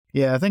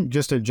Yeah, I think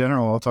just in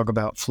general, I'll talk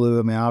about flu.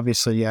 I mean,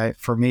 obviously,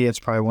 for me, it's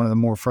probably one of the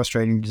more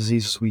frustrating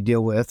diseases we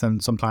deal with,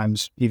 and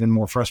sometimes even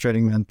more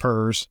frustrating than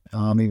PRRS,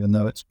 even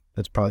though it's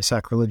probably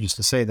sacrilegious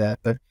to say that.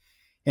 But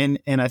and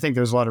I think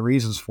there's a lot of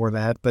reasons for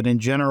that. But in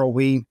general,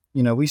 we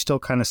still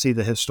kind of see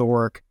the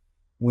historic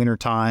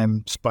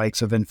wintertime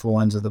spikes of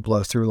influenza that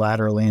blow through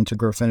laterally into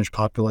grow finish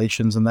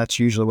populations, and that's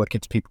usually what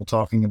gets people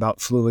talking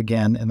about flu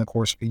again in the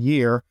course of a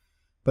year.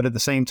 But at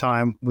the same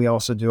time, we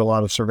also do a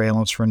lot of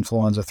surveillance for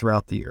influenza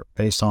throughout the year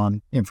based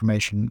on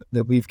information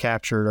that we've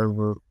captured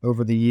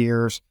over the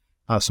years,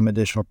 some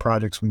additional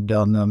projects we've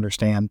done to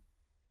understand.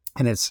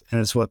 And it's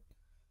what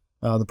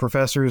the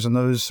professors and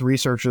those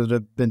researchers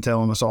have been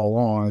telling us all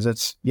along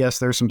is yes,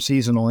 there's some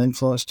seasonal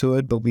influence to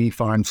it, but we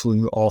find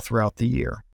flu all throughout the year.